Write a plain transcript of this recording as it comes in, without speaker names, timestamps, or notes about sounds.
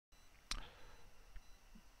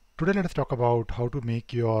Today let us talk about how to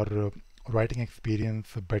make your writing experience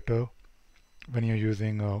better when you're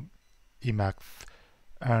using Emacs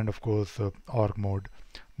and of course Org Mode.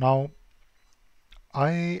 Now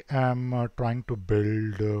I am trying to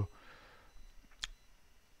build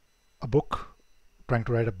a book, trying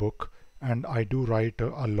to write a book, and I do write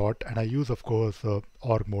a lot, and I use of course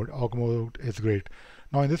Org Mode. Org Mode is great.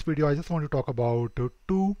 Now in this video I just want to talk about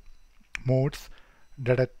two modes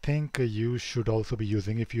that I think you should also be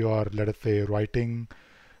using if you are, let us say, writing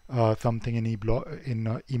something in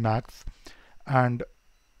Emacs. And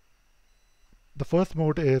the first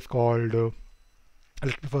mode is called,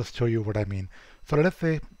 let me first show you what I mean. So let us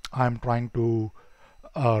say I'm trying to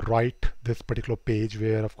write this particular page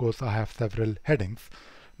where of course I have several headings.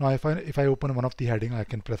 Now if I open one of the heading, I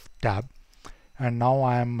can press tab, and now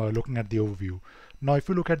I am looking at the overview. Now if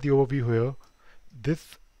you look at the overview here,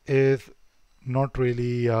 this is not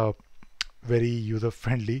really very user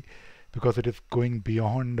friendly because it is going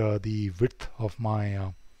beyond the width of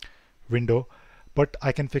my window, but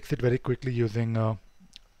I can fix it very quickly using a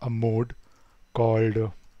mode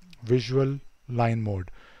called visual line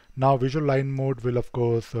mode. Now visual line mode will of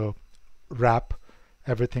course wrap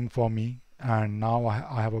everything for me, and now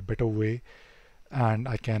I have a better way, and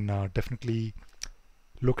I can definitely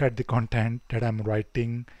look at the content that I'm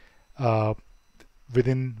writing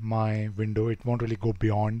within my window. It won't really go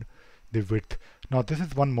beyond the width. Now this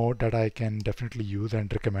is one mode that I can definitely use and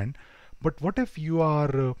recommend. But what if you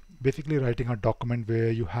are basically writing a document where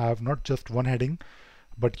you have not just one heading,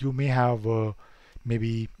 but you may have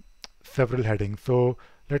maybe several headings? So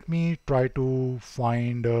let me try to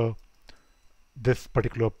find this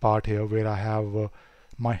particular part here where I have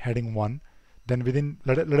my heading 1. Then within,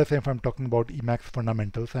 let us say if I'm talking about Emacs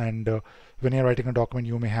fundamentals, and when you're writing a document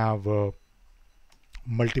you may have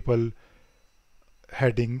multiple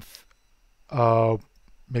headings,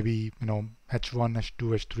 maybe H1, H2,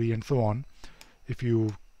 H3 and so on, if you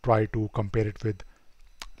try to compare it with,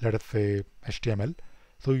 let us say, HTML.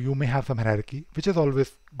 So you may have some hierarchy, which is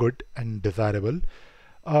always good and desirable,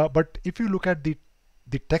 but if you look at the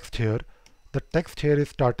text here, the text here is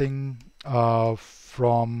starting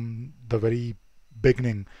from the very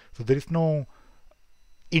beginning, so there is no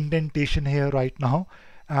indentation here right now.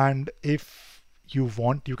 And if you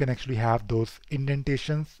want, you can actually have those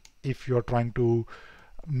indentations if you're trying to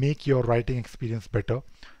make your writing experience better.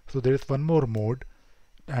 So there is one more mode,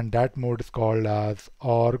 and that mode is called as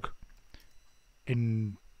Org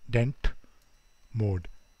Indent mode.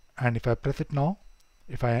 And if I press it now,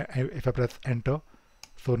 if I press enter,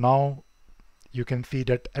 so now you can see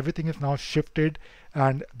that everything is now shifted,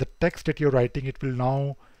 and the text that you're writing, it will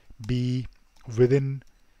now be within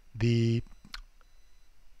the,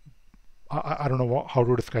 I don't know how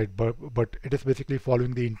to describe, but it is basically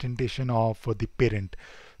following the indentation of the parent.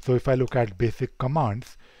 So if I look at basic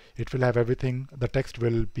commands, it will have everything, the text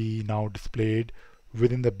will be now displayed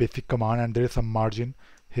within the basic command, and there is some margin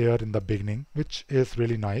here in the beginning, which is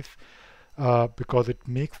really nice because it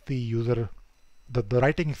makes the user, the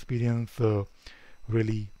writing experience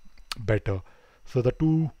really better. So the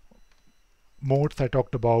two modes I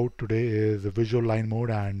talked about today is visual line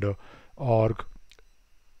mode and org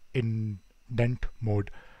indent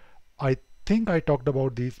mode. I think I talked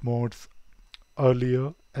about these modes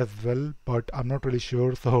earlier as well, but I'm not really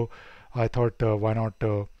sure, so I thought why not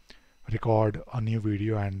record a new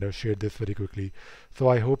video and share this very quickly. So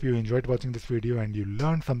I hope you enjoyed watching this video and you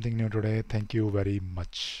learned something new today. Thank you very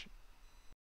much.